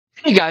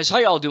Hey guys, how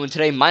y'all doing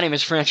today? My name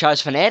is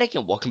Franchise Fanatic,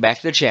 and welcome back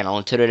to the channel.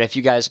 And today, if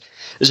you guys,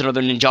 this is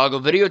another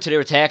Ninjago video. Today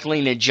we're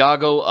tackling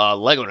Ninjago,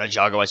 Lego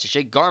Ninjago, I should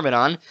say,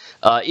 Garmadon,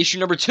 issue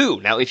number 2.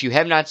 Now, if you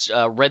have not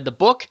read the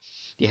book,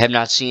 you have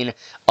not seen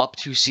up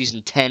to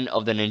season 10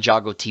 of the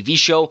Ninjago TV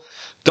show,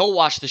 go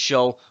watch the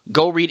show,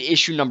 go read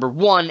issue number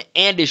 1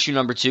 and issue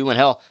number 2, and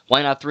hell,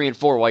 why not 3 and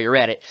 4 while you're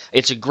at it?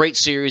 It's a great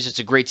series, it's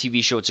a great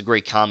TV show, it's a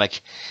great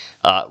comic.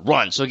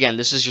 Run. So again,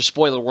 this is your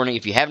spoiler warning.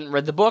 If you haven't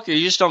read the book or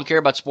you just don't care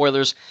about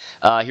spoilers,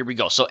 here we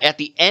go. So at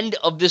the end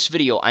of this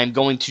video, I'm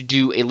going to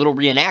do a little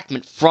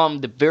reenactment from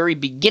the very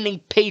beginning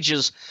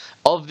pages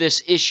of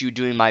this issue,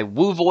 doing my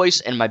Woo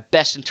voice and my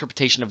best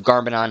interpretation of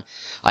Garmadon.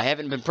 I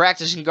haven't been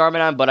practicing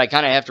Garmadon, but I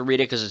kind of have to read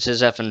it because it's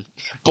his effing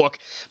book.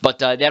 But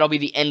that'll be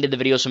the end of the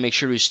video, so make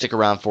sure to stick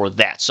around for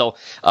that. So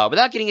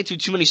without getting into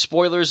too many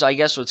spoilers, I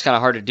guess it's kind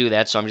of hard to do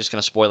that, so I'm just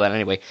going to spoil that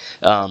anyway.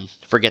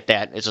 Forget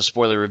that. It's a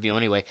spoiler review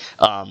anyway.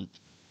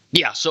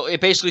 Yeah, so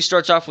it basically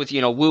starts off with,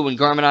 Woo and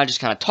Garmadon just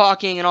kind of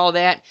talking and all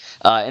that,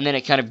 and then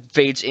it kind of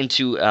fades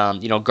into,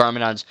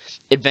 Garmadon's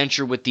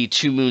adventure with the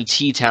Two Moon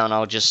Tea Town,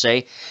 I'll just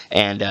say,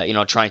 and,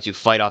 trying to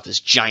fight off this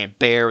giant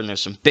bear, and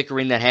there's some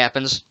bickering that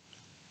happens.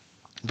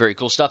 Very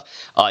cool stuff.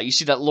 You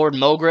see that Lord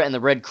Mogra and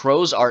the Red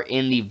Crows are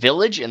in the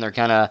village, and they're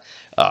kind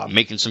of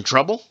making some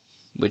trouble,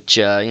 which,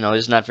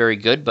 is not very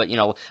good, but,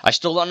 I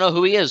still don't know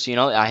who he is,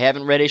 I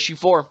haven't read issue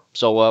 4,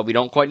 so we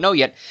don't quite know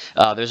yet.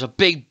 There's a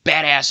big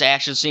badass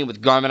action scene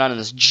with Garmadon and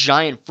this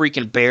giant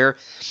freaking bear,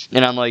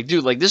 and I'm like,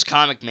 dude, like, this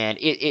comic, man,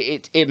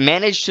 it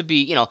managed to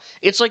be,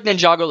 it's like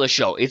Ninjago the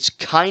show. It's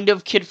kind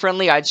of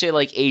kid-friendly. I'd say,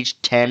 like,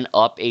 age 10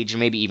 up, age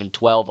maybe even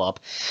 12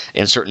 up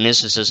in certain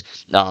instances.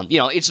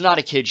 It's not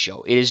a kid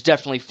show. It is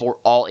definitely for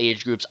all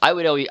age groups. I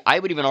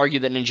would even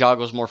argue that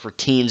Ninjago is more for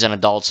teens and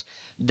adults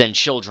than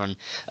children,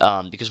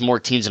 because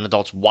more teens and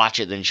adults watch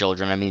it than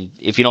children. I mean,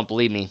 if you don't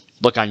believe me,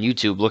 look on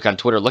YouTube, look on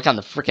Twitter, look on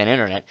the freaking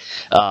internet.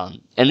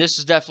 And this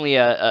is definitely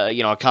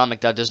a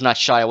comic that does not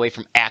shy away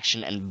from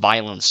action and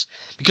violence,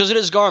 because it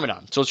is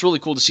Garmadon. So it's really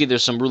cool to see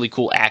there's some really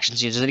cool action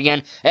scenes. And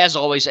again, as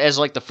always, as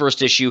like the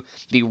first issue,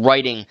 the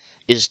writing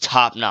is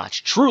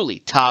top-notch. Truly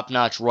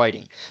top-notch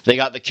writing. They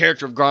got the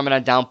character of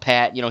Garmadon down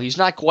pat. He's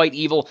not quite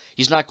evil.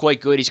 He's not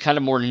quite good. He's kind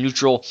of more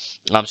neutral.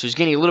 So he's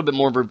getting a little bit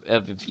more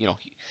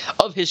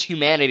of his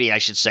humanity, I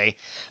should say.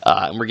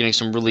 And we're getting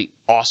some really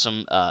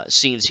awesome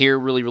scenes here.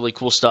 Really, really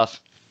cool stuff.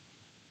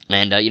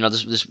 And,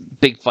 this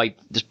big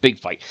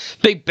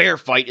bear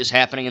fight is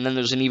happening, and then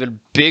there's an even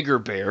bigger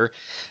bear,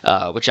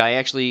 which I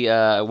actually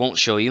won't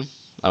show you.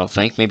 I don't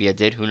think. Maybe I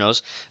did. Who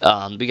knows?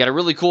 We got a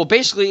really cool...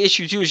 Basically,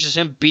 issue 2 is just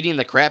him beating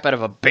the crap out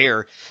of a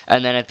bear,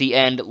 and then at the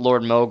end,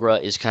 Lord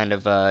Mogra is kind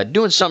of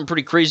doing something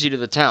pretty crazy to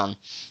the town.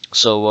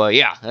 So,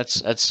 yeah,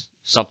 that's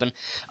something.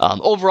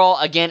 Overall,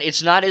 again,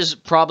 it's not as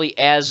probably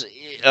as...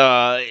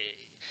 as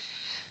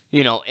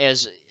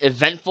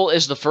eventful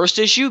as the first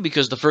issue,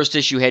 because the first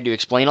issue had to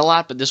explain a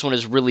lot, but this one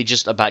is really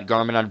just about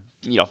Garmadon,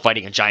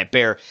 fighting a giant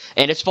bear.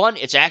 And it's fun,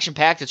 it's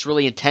action-packed, it's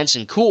really intense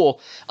and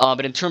cool,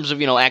 but in terms of,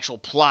 actual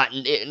plot,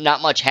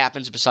 not much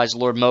happens besides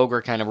Lord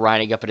Mogra kind of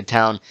riding up into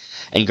town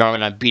and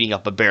Garmadon beating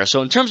up a bear.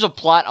 So in terms of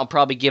plot, I'll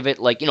probably give it,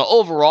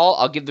 overall,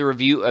 I'll give the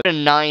review a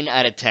 9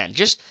 out of 10.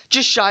 Just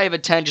shy of a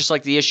 10, just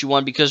like the issue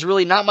 1, because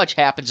really not much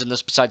happens in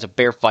this besides a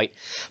bear fight,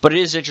 but it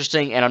is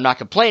interesting, and I'm not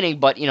complaining,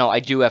 but, I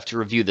do have to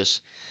review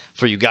this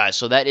for you guys.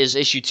 So that is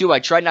issue 2. I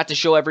tried not to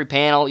show every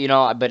panel,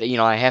 but,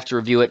 I have to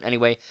review it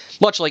anyway,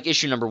 much like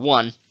issue number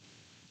 1.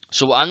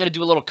 So I'm going to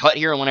do a little cut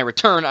here, and when I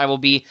return, I will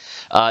be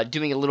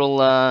doing a little,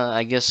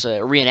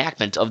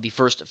 reenactment of the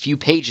first few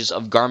pages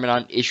of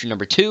Garmadon issue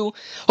number 2.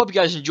 Hope you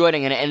guys enjoyed.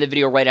 I'm going to end the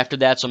video right after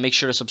that, so make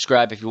sure to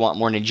subscribe if you want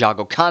more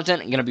Ninjago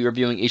content. I'm going to be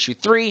reviewing issue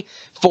 3,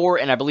 4,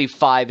 and I believe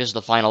 5 is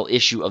the final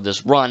issue of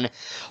this run.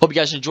 Hope you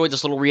guys enjoyed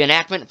this little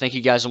reenactment. Thank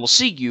you guys, and we'll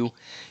see you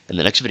in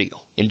the next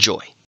video.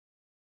 Enjoy.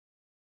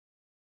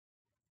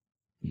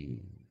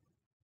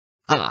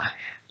 Ah,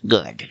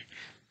 good.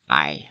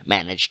 I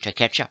managed to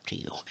catch up to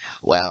you.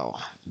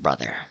 Well,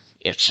 brother,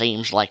 it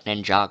seems like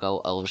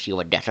Ninjago owes you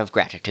a debt of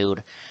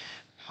gratitude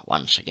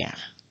once again.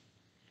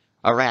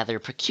 A rather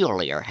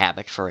peculiar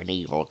habit for an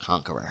evil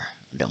conqueror,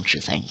 don't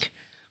you think?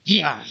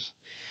 Yeah,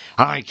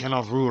 I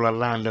cannot rule a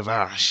land of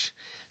ash.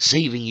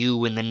 Saving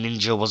you and the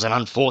ninja was an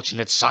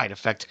unfortunate side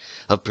effect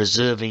of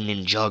preserving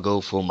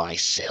Ninjago for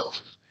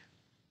myself.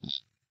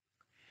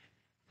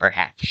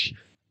 Perhaps.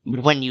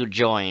 But when you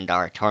joined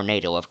our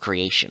tornado of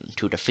creation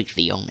to defeat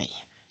the Oni,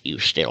 you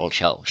still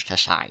chose to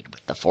side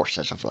with the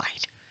forces of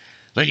light.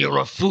 Then you're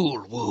a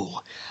fool,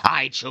 Wu.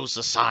 I chose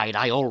the side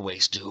I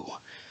always do.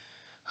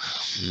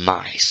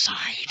 My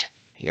side.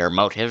 Your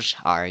motives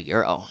are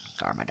your own,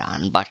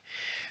 Garmadon, but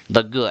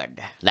the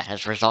good that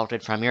has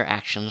resulted from your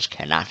actions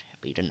cannot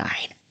be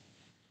denied.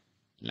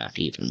 Not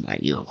even by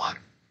you.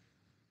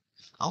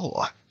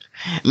 Oh,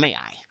 may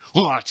I?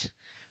 What?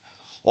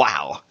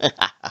 Wow.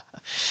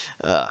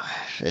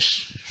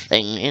 This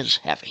thing is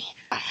heavy.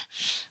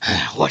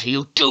 What are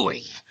you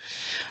doing?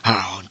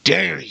 How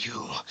dare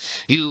you?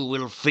 You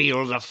will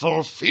feel the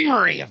full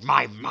fury of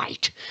my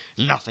might.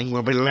 Nothing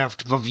will be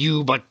left of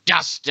you but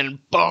dust and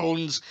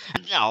bones.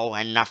 No,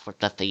 enough with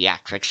the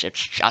theatrics.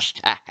 It's just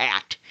a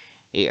hat.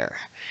 Here,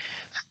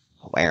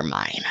 wear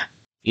mine.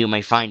 You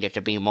may find it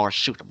to be more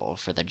suitable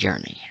for the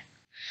journey.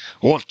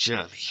 What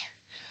journey?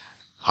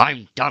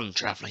 I'm done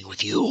traveling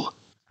with you.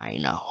 I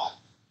know.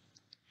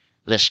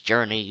 This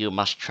journey you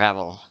must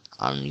travel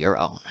on your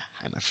own,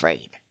 I'm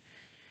afraid.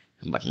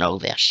 But know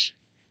this,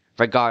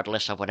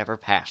 regardless of whatever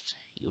path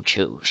you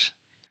choose,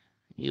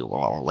 you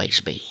will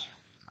always be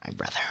my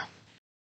brother.